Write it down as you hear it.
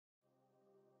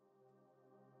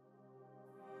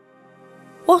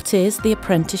What is the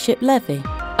Apprenticeship Levy?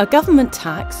 A government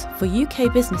tax for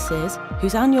UK businesses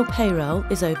whose annual payroll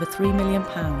is over £3 million.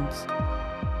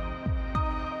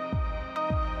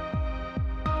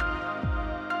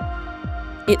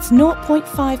 It's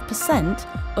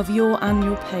 0.5% of your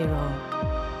annual payroll.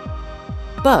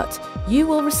 But you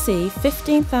will receive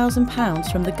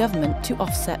 £15,000 from the government to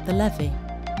offset the levy.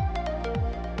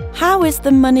 How is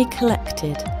the money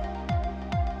collected?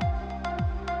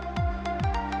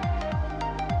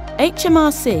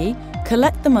 HMRC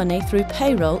collect the money through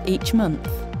payroll each month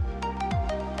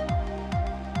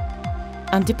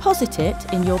and deposit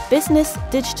it in your Business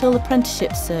Digital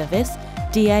Apprenticeship Service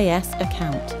DAS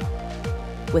account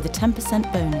with a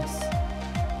 10% bonus.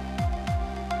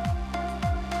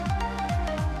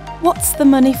 What's the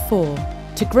money for?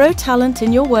 To grow talent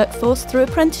in your workforce through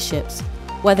apprenticeships,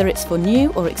 whether it's for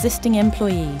new or existing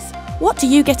employees. What do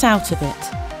you get out of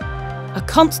it? A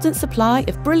constant supply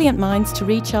of brilliant minds to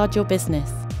recharge your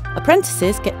business.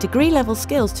 Apprentices get degree-level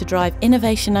skills to drive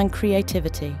innovation and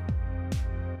creativity.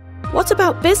 What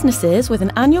about businesses with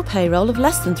an annual payroll of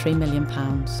less than £3 million?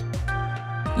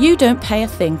 You don't pay a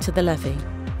thing to the levy.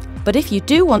 But if you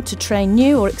do want to train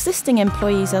new or existing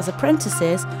employees as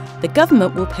apprentices, the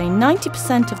government will pay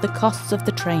 90% of the costs of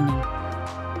the training.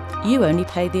 You only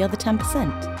pay the other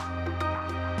 10%.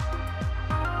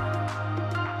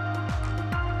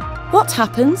 What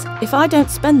happens if I don't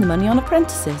spend the money on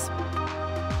apprentices?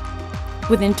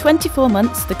 Within 24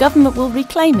 months, the government will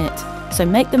reclaim it, so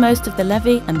make the most of the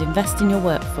levy and invest in your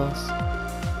workforce.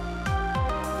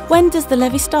 When does the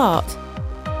levy start?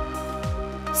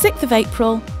 6th of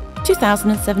April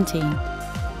 2017.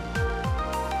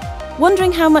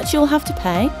 Wondering how much you'll have to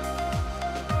pay?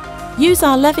 Use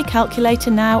our levy calculator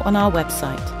now on our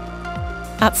website.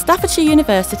 At Staffordshire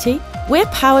University, we're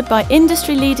powered by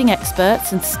industry-leading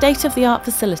experts and state-of-the-art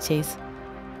facilities.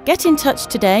 Get in touch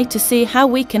today to see how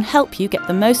we can help you get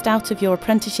the most out of your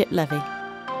apprenticeship levy.